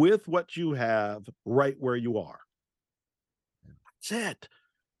can with what you have right where you are. That's it.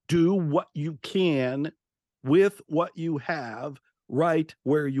 Do what you can with what you have right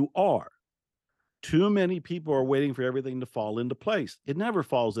where you are. Too many people are waiting for everything to fall into place. It never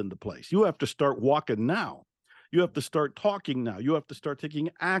falls into place. You have to start walking now. You have to start talking now. You have to start taking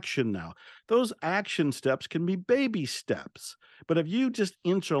action now. Those action steps can be baby steps. But if you just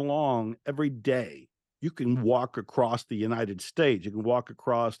inch along every day, you can walk across the United States. You can walk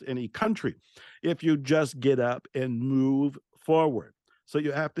across any country if you just get up and move forward. So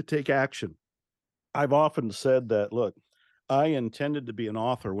you have to take action. I've often said that, look, I intended to be an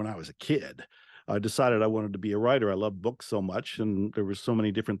author when I was a kid. I decided I wanted to be a writer. I love books so much, and there were so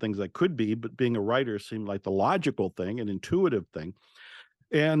many different things I could be, but being a writer seemed like the logical thing, an intuitive thing.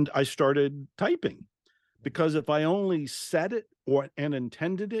 And I started typing because if I only said it or and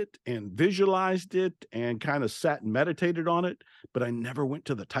intended it and visualized it and kind of sat and meditated on it, but I never went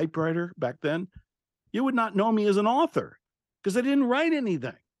to the typewriter back then, you would not know me as an author because I didn't write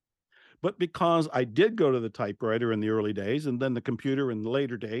anything. But because I did go to the typewriter in the early days and then the computer in the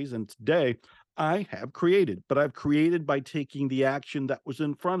later days and today, I have created, but I've created by taking the action that was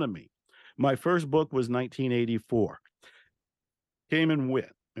in front of me. My first book was 1984. Came and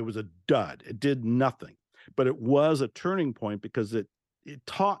went. It was a dud. It did nothing, but it was a turning point because it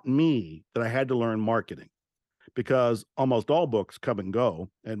taught me that I had to learn marketing because almost all books come and go,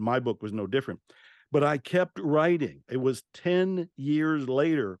 and my book was no different. But I kept writing. It was 10 years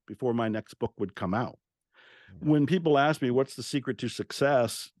later before my next book would come out. Yeah. When people ask me what's the secret to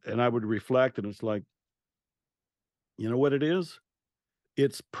success, and I would reflect, and it's like, you know what it is?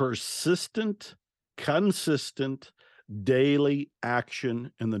 It's persistent, consistent, daily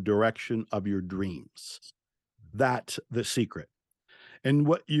action in the direction of your dreams. That's the secret. And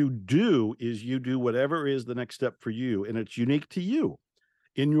what you do is you do whatever is the next step for you, and it's unique to you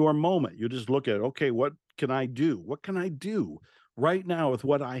in your moment. You just look at, okay, what can I do? What can I do right now with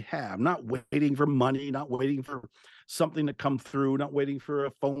what I have? Not waiting for money, not waiting for something to come through, not waiting for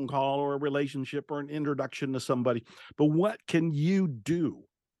a phone call or a relationship or an introduction to somebody, but what can you do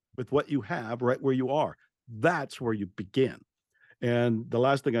with what you have right where you are? That's where you begin. And the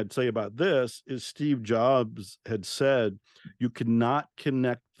last thing I'd say about this is Steve Jobs had said, you cannot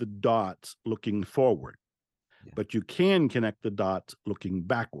connect the dots looking forward, Yeah. but you can connect the dots looking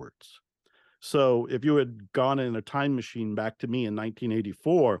backwards. So if you had gone in a time machine back to me in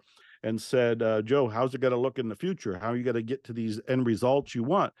 1984 and said, Joe, how's it going to look in the future? How are you going to get to these end results you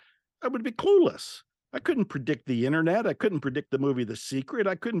want? I would be clueless. I couldn't predict the internet. I couldn't predict the movie The Secret.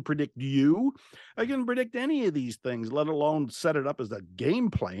 I couldn't predict you. I couldn't predict any of these things, let alone set it up as a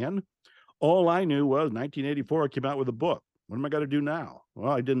game plan. All I knew was 1984, I came out with a book. What am I going to do now? Well,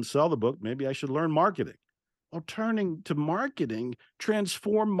 I didn't sell the book. Maybe I should learn marketing. Well, turning to marketing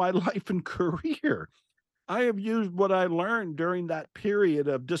transformed my life and career. I have used what I learned during that period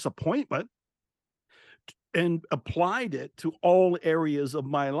of disappointment and applied it to all areas of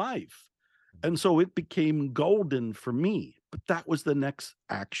my life. And so it became golden for me. But that was the next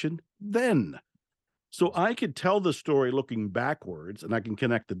action then. So I could tell the story looking backwards and I can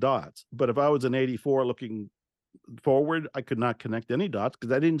connect the dots. But if I was an 84 looking forward, I could not connect any dots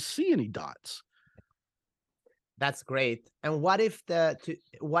because I didn't see any dots. That's great. And what if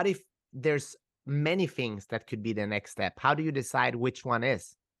there's many things that could be the next step? How do you decide which one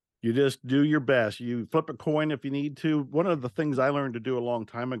is? You just do your best. You flip a coin if you need to. One of the things I learned to do a long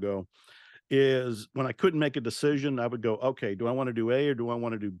time ago is when I couldn't make a decision, I would go, okay, do I want to do A or do I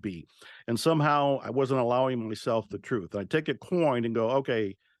want to do B? And somehow I wasn't allowing myself the truth. I'd take a coin and go,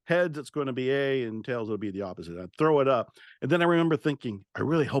 okay, heads, it's going to be A, and tails, it'll be the opposite. I'd throw it up. And then I remember thinking, I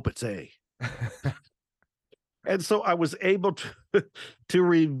really hope it's A. And so I was able to, to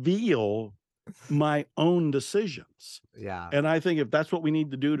reveal my own decisions. Yeah. And I think if that's what we need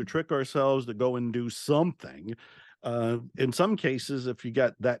to do to trick ourselves to go and do something, in some cases, if you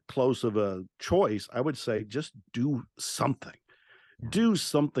got that close of a choice, I would say just do something. Do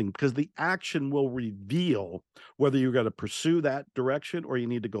something because the action will reveal whether you're going to pursue that direction or you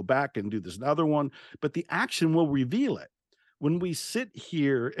need to go back and do this other one. But the action will reveal it. When we sit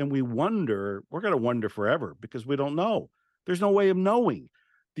here and we wonder, we're going to wonder forever because we don't know. There's no way of knowing.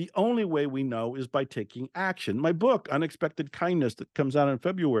 The only way we know is by taking action. My book, Unexpected Kindness, that comes out in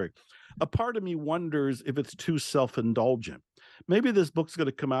February, a part of me wonders if it's too self indulgent. Maybe this book's going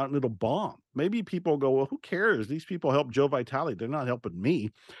to come out and it'll bomb. Maybe people go, well, who cares? These people help Joe Vitale. They're not helping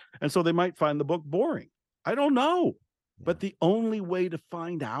me. And so they might find the book boring. I don't know. Yeah. But the only way to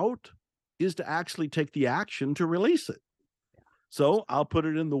find out is to actually take the action to release it. So I'll put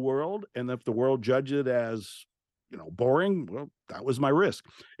it in the world. And if the world judges it as, boring, well, that was my risk.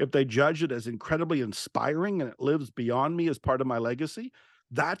 If they judge it as incredibly inspiring and it lives beyond me as part of my legacy,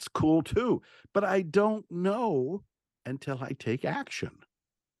 that's cool too. But I don't know until I take action.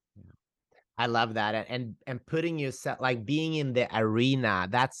 I love that. And putting yourself, like being in the arena,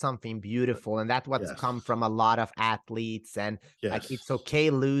 that's something beautiful. And that's what's Yes. come from a lot of athletes. And like Yes. it's okay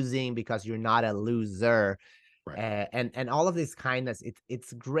losing because you're not a loser. Right. And all of this kindness,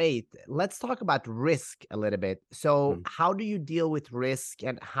 it's great. Let's talk about risk a little bit. So Mm. how do you deal with risk,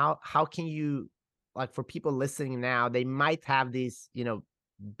 and how can you, like, for people listening now, they might have these,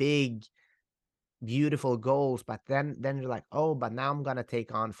 big beautiful goals, but then you're like, oh, but now I'm gonna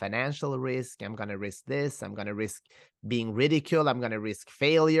take on financial risk, I'm gonna risk this, I'm gonna risk being ridiculed, I'm gonna risk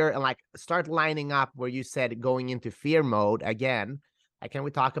failure, and like start lining up where you said going into fear mode again. Can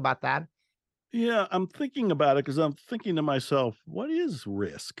we talk about that? Yeah, I'm thinking about it because I'm thinking to myself, what is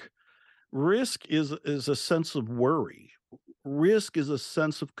risk? Risk is a sense of worry. Risk is a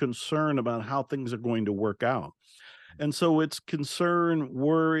sense of concern about how things are going to work out. And so it's concern,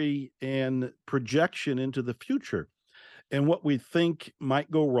 worry, and projection into the future and what we think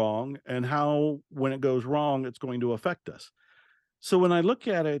might go wrong and how, when it goes wrong, it's going to affect us. So when I look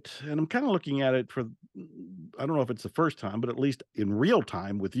at it, and I'm kind of looking at it for, I don't know if it's the first time, but at least in real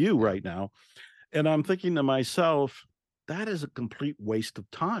time with you Yeah. right now, and I'm thinking to myself, that is a complete waste of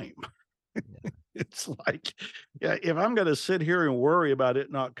time. Yeah. It's like, yeah, if I'm going to sit here and worry about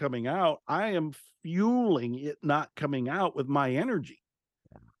it not coming out, I am fueling it not coming out with my energy.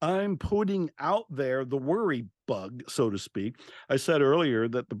 I'm putting out there the worry bug, so to speak. I said earlier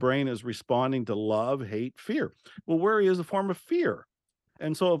that the brain is responding to love, hate, fear. Well, worry is a form of fear.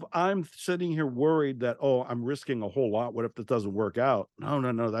 And so if I'm sitting here worried that, oh, I'm risking a whole lot, what if this doesn't work out? No,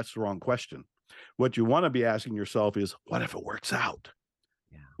 no, no, that's the wrong question. What you want to be asking yourself is, what if it works out?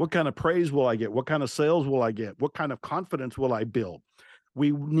 Yeah. What kind of praise will I get? What kind of sales will I get? What kind of confidence will I build?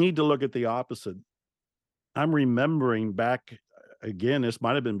 We need to look at the opposite. I'm remembering back again, this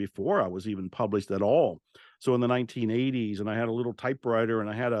might have been before I was even published at all. So in the 1980s, and I had a little typewriter and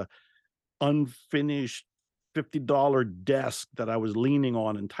I had a unfinished $50 desk that I was leaning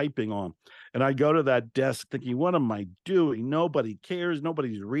on and typing on. And I go to that desk thinking, what am I doing? Nobody cares.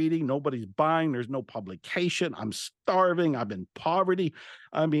 Nobody's reading. Nobody's buying. There's no publication. I'm starving. I'm in poverty.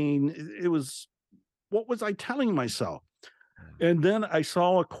 I mean, it was, what was I telling myself? And then I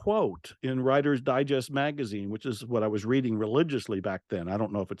saw a quote in Writer's Digest magazine, which is what I was reading religiously back then. I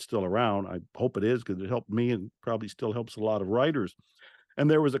don't know if it's still around. I hope it is because it helped me and probably still helps a lot of writers. And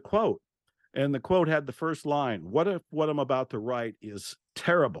there was a quote, and the quote had the first line: what if what I'm about to write is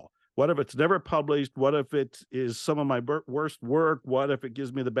terrible? What if it's never published? What if it is some of my worst work? What if it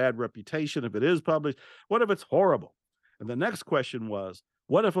gives me the bad reputation if it is published? What if it's horrible? And the next question was,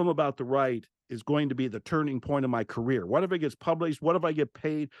 what if I'm about to write is going to be the turning point of my career? What if it gets published? What if I get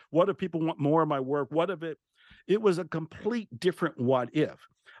paid? What if people want more of my work? What if it was a complete different what if.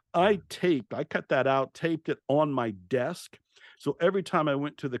 I cut that out, taped it on my desk. So every time I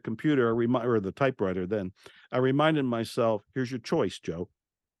went to the computer, or the typewriter, then I reminded myself, here's your choice, Joe.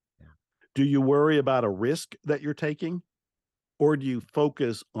 Yeah. Do you worry about a risk that you're taking, or do you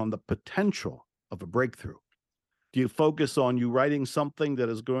focus on the potential of a breakthrough? Do you focus on you writing something that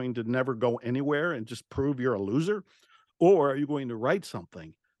is going to never go anywhere and just prove you're a loser? Or are you going to write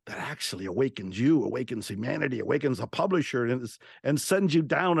something that actually awakens you, awakens humanity, awakens a publisher, and sends you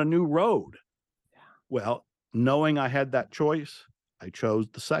down a new road? Well, knowing I had that choice, I chose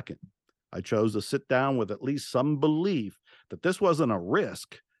the second. I chose to sit down with at least some belief that this wasn't a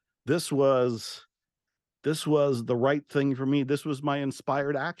risk. This was this was the right thing for me. This was my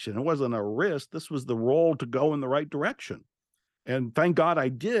inspired action. It wasn't a risk. This was the role to go in the right direction. And thank God I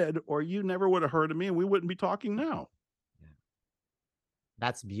did, or you never would have heard of me and we wouldn't be talking now. Yeah.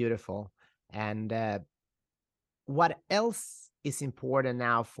 That's beautiful. And what else is important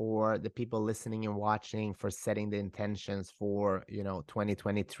now for the people listening and watching for setting the intentions for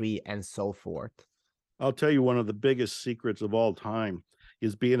 2023 and so forth? I'll tell you, one of the biggest secrets of all time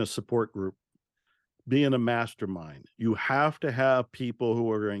is being a support group, being a mastermind. You have to have people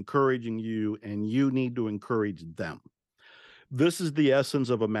who are encouraging you, and you need to encourage them. This is the essence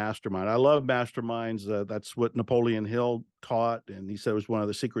of a mastermind. I love masterminds. That's what Napoleon Hill taught, and he said it was one of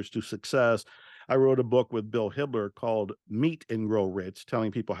the secrets to success. I wrote a book with Bill Hibler called Meet and Grow Rich,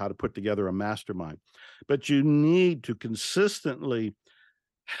 telling people how to put together a mastermind. But you need to consistently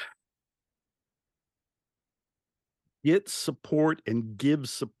get support and give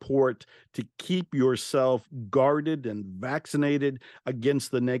support to keep yourself guarded and vaccinated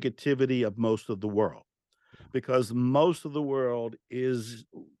against the negativity of most of the world, because most of the world is,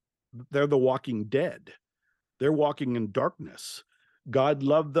 they're the walking dead. They're walking in darkness. God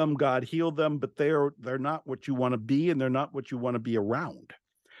loved them, God healed them, but they're not what you want to be, and they're not what you want to be around.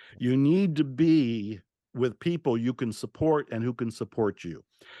 You need to be with people you can support and who can support you.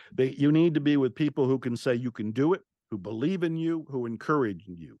 You need to be with people who can say you can do it, who believe in you, who encourage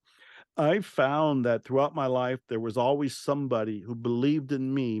you. I found that throughout my life, there was always somebody who believed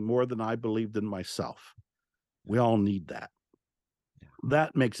in me more than I believed in myself. We all need that.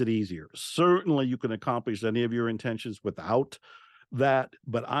 That makes it easier. Certainly, you can accomplish any of your intentions without that,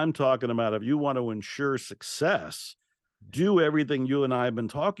 but I'm talking about if you want to ensure success, do everything you and I have been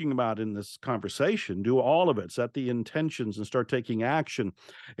talking about in this conversation. Do all of it. Set the intentions and start taking action,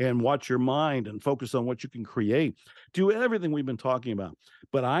 and watch your mind and focus on what you can create. Do everything we've been talking about.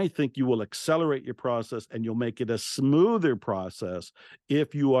 But I think you will accelerate your process, and you'll make it a smoother process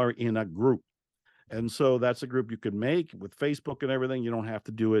if you are in a group. And so that's a group you can make with Facebook and everything. You don't have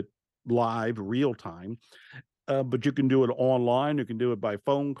to do it live, real time. But you can do it online. You can do it by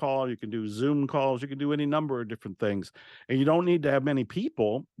phone call. You can do Zoom calls. You can do any number of different things. And you don't need to have many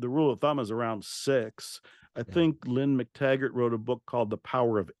people. The rule of thumb is around 6. I Yeah. think Lynn McTaggart wrote a book called The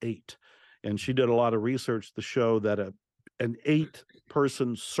Power of 8. And she did a lot of research to show that an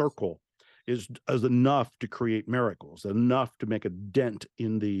 8-person circle is enough to create miracles, enough to make a dent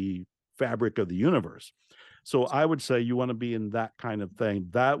in the fabric of the universe. So I would say you want to be in that kind of thing.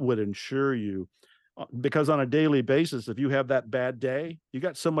 That would ensure you, because on a daily basis, if you have that bad day, you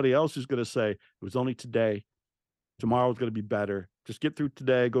got somebody else who's going to say, it was only today. Tomorrow's going to be better. Just get through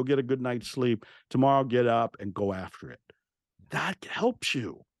today. Go get a good night's sleep. Tomorrow, get up and go after it. That helps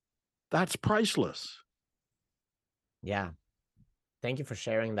you. That's priceless. Yeah. Thank you for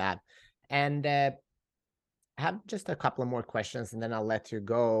sharing that. And I have just a couple of more questions, and then I'll let you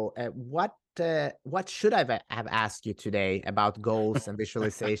go. What should I have asked you today about goals and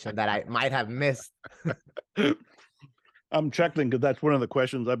visualization that I might have missed? I'm chuckling because that's one of the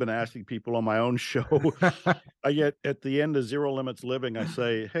questions I've been asking people on my own show. I get at the end of Zero Limits Living, I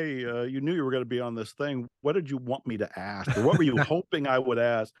say, hey, you knew you were going to be on this thing. What did you want me to ask? Or what were you hoping I would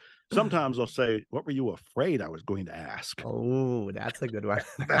ask? Sometimes I'll say, what were you afraid I was going to ask? Oh, that's a good one.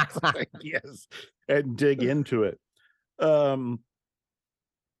 That's yes, and dig into it. Um,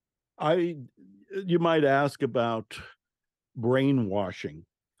 you might ask about brainwashing,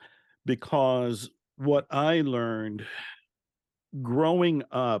 because what I learned growing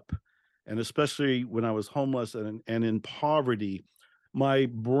up, and especially when I was homeless and in poverty, my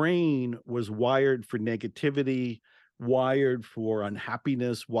brain was wired for negativity, wired for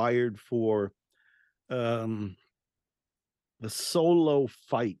unhappiness, wired for um, the solo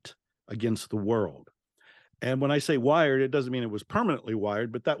fight against the world. And when I say wired, it doesn't mean it was permanently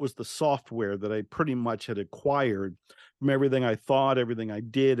wired, but that was the software that I pretty much had acquired from everything I thought, everything I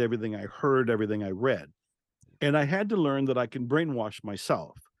did, everything I heard, everything I read. And I had to learn that I can brainwash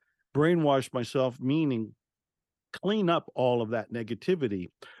myself. Brainwash myself, meaning clean up all of that negativity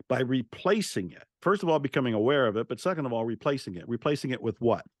by replacing it. First of all, becoming aware of it, but second of all, replacing it. Replacing it with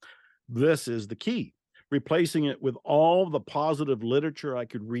what? This is the key. Replacing it with all the positive literature I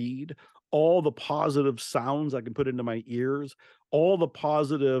could read, all the positive sounds I can put into my ears, all the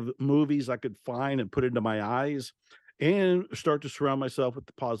positive movies I could find and put into my eyes, and start to surround myself with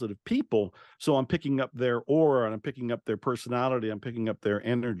the positive people. So I'm picking up their aura, and I'm picking up their personality, I'm picking up their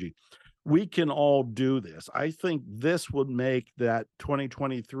energy. We can all do this. I think this would make that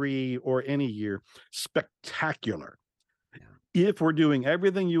 2023 or any year spectacular. If we're doing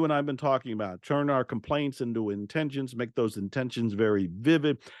everything you and I've been talking about, turn our complaints into intentions, make those intentions very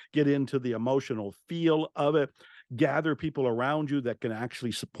vivid, get into the emotional feel of it, gather people around you that can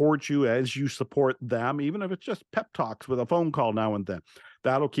actually support you as you support them, even if it's just pep talks with a phone call now and then.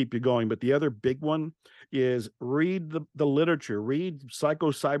 That'll keep you going. But the other big one is read the literature, read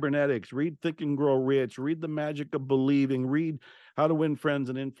Psycho-Cybernetics, read Think and Grow Rich, read The Magic of Believing, read How to Win Friends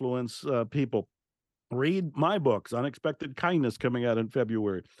and Influence People. Read my books, Unexpected Kindness, coming out in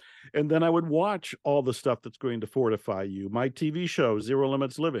February. And then I would watch all the stuff that's going to fortify you. My TV show, Zero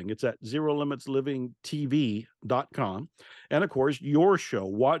Limits Living. It's at zerolimitslivingtv.com. And of course, your show.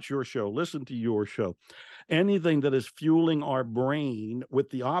 Watch your show. Listen to your show. Anything that is fueling our brain with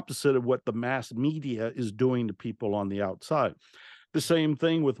the opposite of what the mass media is doing to people on the outside. The same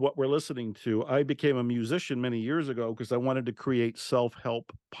thing with what we're listening to. I became a musician many years ago because I wanted to create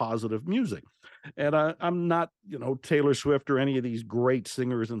self-help positive music. And I'm not, Taylor Swift or any of these great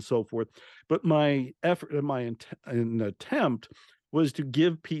singers and so forth. But my effort and my attempt was to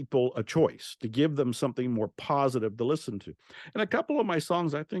give people a choice, to give them something more positive to listen to. And a couple of my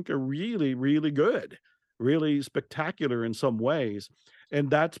songs I think are really, really good, really spectacular in some ways. And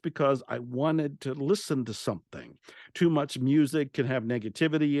that's because I wanted to listen to something. Too much music can have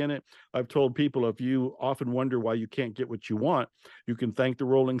negativity in it. I've told people, if you often wonder why you can't get what you want, you can thank the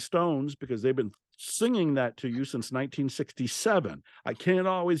Rolling Stones, because they've been singing that to you since 1967. I can't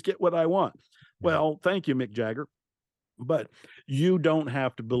always get what I want. Well, thank you, Mick Jagger. But you don't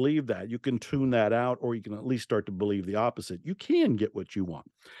have to believe that. You can tune that out, or you can at least start to believe the opposite. You can get what you want.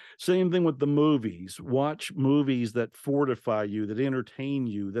 Same thing with the movies. Watch movies that fortify you, that entertain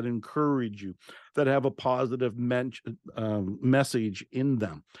you, that encourage you, that have a positive message in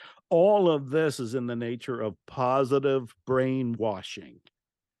them. All of this is in the nature of positive brainwashing,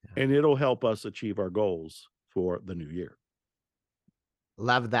 Yeah. and it'll help us achieve our goals for the new year.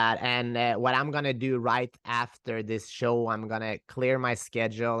 Love that. And what I'm going to do right after this show, I'm going to clear my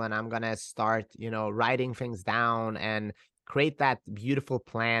schedule and I'm going to start, writing things down and create that beautiful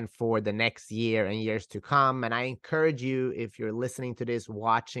plan for the next year and years to come. And I encourage you, if you're listening to this,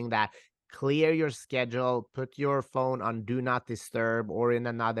 watching that, clear your schedule, put your phone on do not disturb or in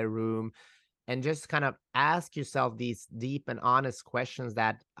another room, and just kind of ask yourself these deep and honest questions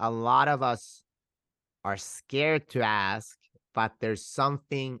that a lot of us are scared to ask, but there's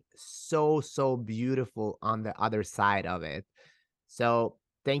something so, so beautiful on the other side of it. So,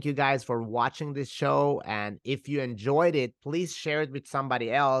 thank you guys for watching this show. And if you enjoyed it, please share it with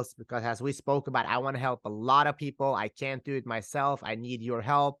somebody else because, as we spoke about, I want to help a lot of people. I can't do it myself. I need your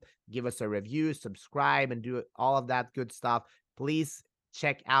help. Give us a review, subscribe, and do all of that good stuff. Please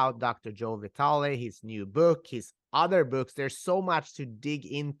check out Dr. Joe Vitale, his new book, his other books. There's so much to dig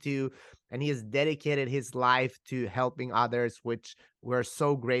into, and he has dedicated his life to helping others, which we're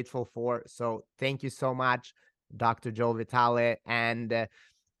so grateful for. So, thank you so much, Dr. Joe Vitale. And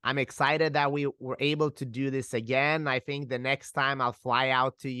I'm excited that we were able to do this again. I think the next time I'll fly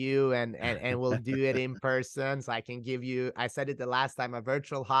out to you and we'll do it in person. So I can give you, I said it the last time, a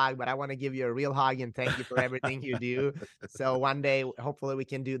virtual hug, but I want to give you a real hug and thank you for everything you do. So one day, hopefully we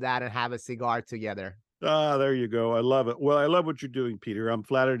can do that and have a cigar together. Ah, there you go. I love it. Well, I love what you're doing, Peter. I'm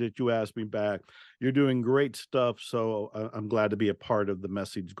flattered that you asked me back. You're doing great stuff. So I'm glad to be a part of the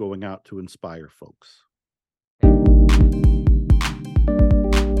message going out to inspire folks.